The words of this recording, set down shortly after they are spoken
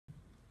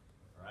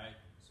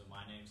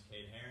name's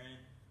Kade Herren,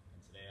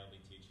 and today I'll be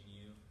teaching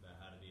you about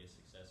how to be a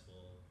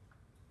successful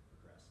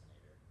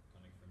procrastinator,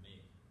 coming from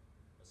me,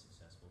 a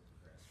successful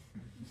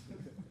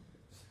procrastinator.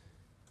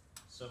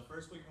 So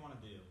first what you want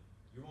to do,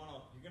 you're going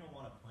to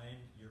want to plan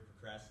your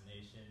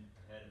procrastination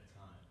ahead of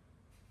time.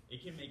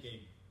 It can make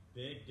a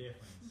big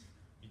difference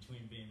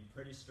between being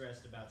pretty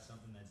stressed about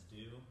something that's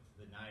due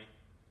the night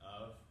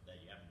of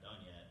that you haven't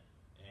done yet,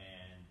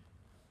 and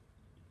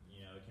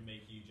it can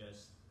make you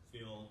just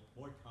feel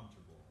more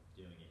comfortable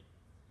doing it.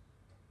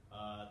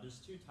 There's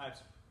two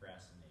types of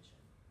procrastination.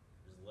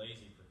 There's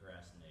lazy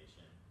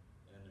procrastination,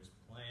 and then there's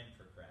planned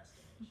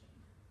procrastination.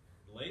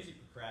 The lazy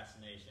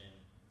procrastination,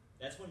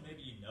 that's when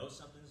maybe you know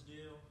something's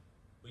due,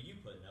 but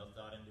you put no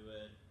thought into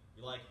it.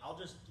 You're like, I'll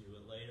just do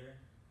it later.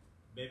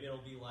 Maybe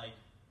it'll be like,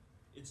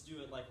 it's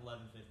due at like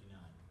 11:59.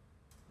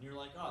 And you're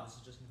like, oh, this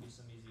is just going to be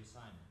some easy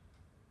assignment.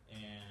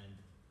 And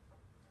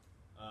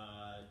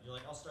you're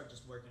like, I'll start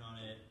just working on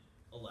it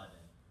 11.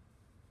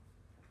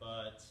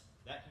 But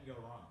that can go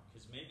wrong,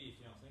 because maybe if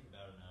you don't think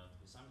about it enough,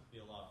 the assignment can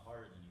be a lot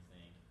harder than you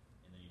think,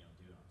 and then you don't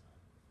do it on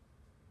time.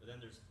 But then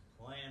there's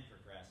planned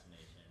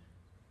procrastination.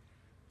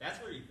 That's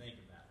where you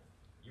think about it.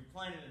 You're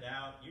planning it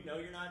out, you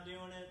know you're not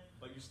doing it,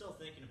 but you're still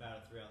thinking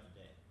about it throughout the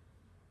day.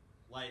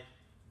 Like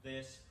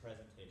this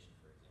presentation,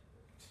 for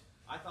example.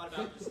 I thought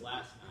about this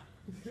last night,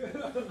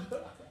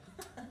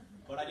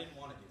 but I didn't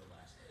want to do it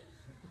last night,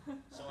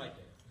 so I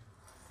did.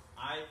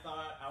 I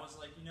was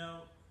like,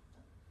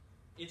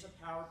 it's a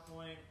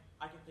PowerPoint.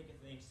 I can think of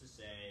things to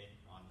say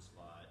on the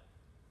spot.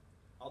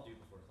 I'll do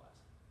it before class.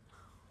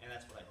 And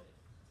that's what I did.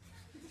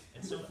 And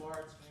so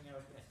far, it's turning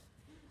out okay.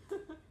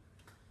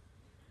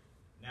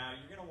 Now,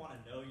 you're going to want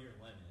to know your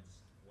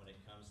limits when it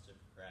comes to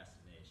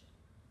procrastination.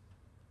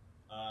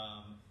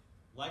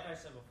 Like I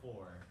said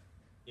before,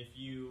 if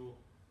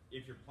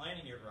you're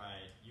planning it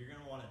right, you're going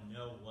to want to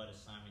know what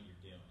assignment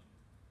you're doing.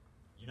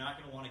 You're not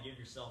going to want to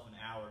give yourself an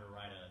hour to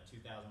write a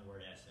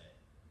 2,000-word essay.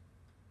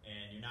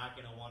 And you're not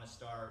going to want to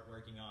start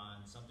working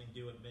on something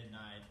due at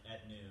midnight,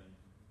 at noon,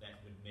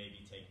 that would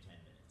maybe take 10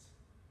 minutes.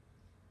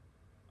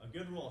 A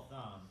good rule of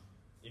thumb,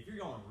 if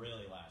you're going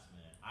really last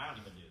minute, I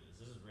don't even do this.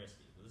 This is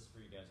risky, but this is for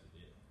you guys to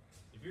do.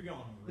 If you're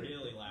going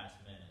really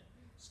last minute,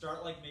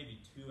 start like maybe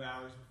 2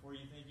 hours before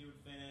you think you would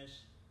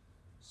finish,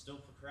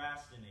 still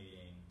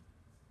procrastinating,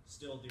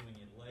 still doing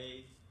it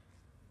late,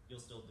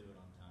 you'll still do it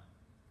on time.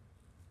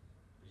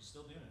 But you're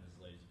still doing it as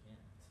late as you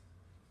can.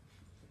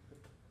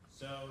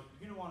 So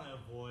you're going to want to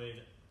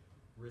avoid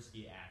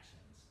risky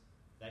actions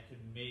that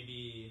could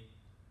maybe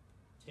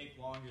take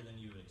longer than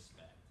you would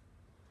expect.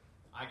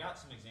 I got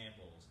some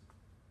examples.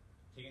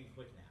 Taking a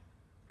quick nap.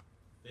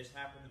 This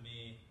happened to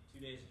me 2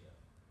 days ago.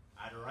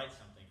 I had to write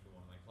something for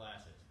one of my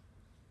classes.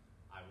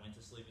 I went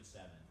to sleep at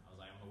 7. I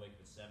was like, I'm going to wake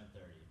up at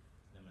 7:30,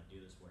 and I'm going to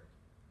do this work.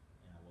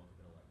 And I woke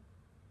up at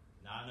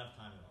 11. Not enough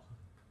time at all.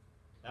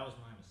 That was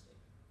my mistake.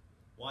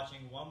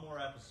 Watching one more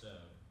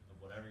episode of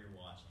whatever you're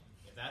watching.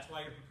 If that's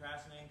why you're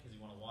procrastinating, because you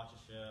want to watch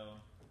a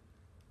show,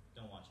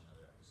 don't watch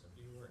another episode.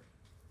 Do your work.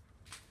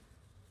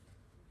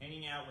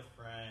 Hanging out with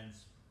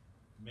friends,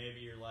 maybe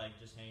you're like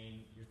just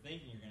hanging, you're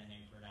thinking you're going to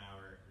hang for an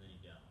hour, and then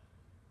you don't.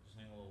 Just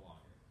hang a little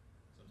longer.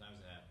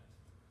 Sometimes it happens.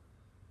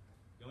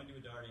 Going to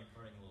a darty and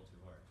partying a little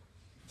too hard.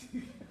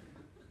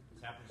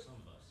 It's happened to some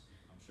of us,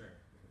 I'm sure.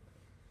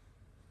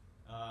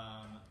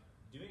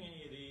 Doing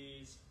any of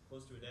these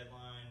close to a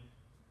deadline,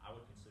 I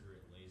would consider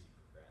it lazy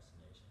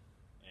procrastination.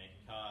 And it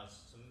can cause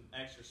some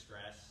extra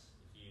stress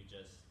if you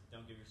just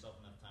don't give yourself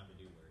enough time to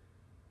do work,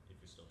 if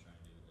you're still trying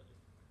to do it later.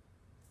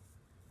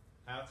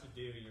 How to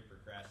do your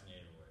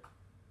procrastinated work.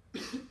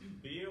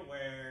 Be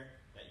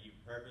aware that you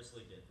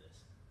purposely did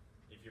this.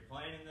 If you're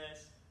planning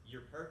this,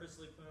 you're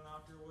purposely putting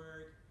off your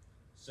work,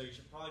 so you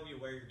should probably be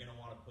aware you're going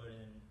to want to put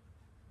in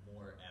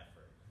more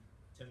effort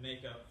to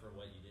make up for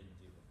what you didn't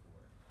do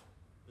before.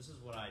 This is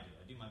what I do.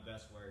 I do my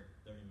best work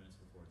 30 minutes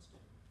before it's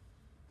due.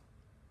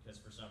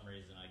 Because for some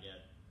reason I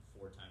get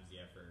 4 times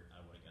the effort I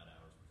would have got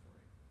hours before.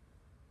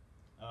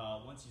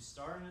 Once you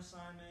start an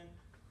assignment,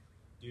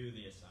 do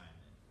the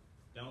assignment.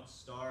 Don't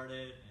start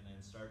it and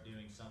then start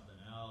doing something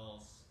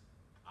else.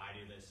 I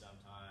do this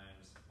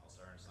sometimes. I'll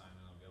start an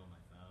assignment, I'll go on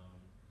my phone.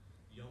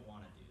 You don't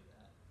want to do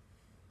that.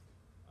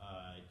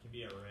 It can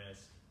be a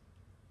risk.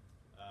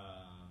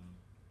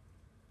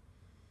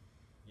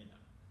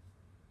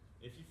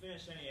 If you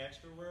finish any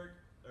extra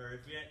work, or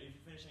if you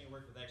finish any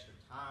work with extra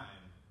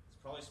time, it's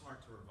probably smart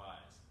to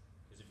revise.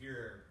 Because if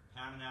you're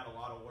pounding out a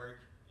lot of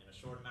work in a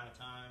short amount of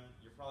time,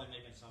 you're probably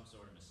making some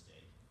sort of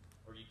mistake.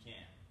 Or you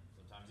can.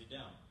 Sometimes you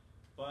don't.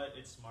 But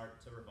it's smart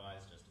to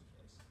revise just in case.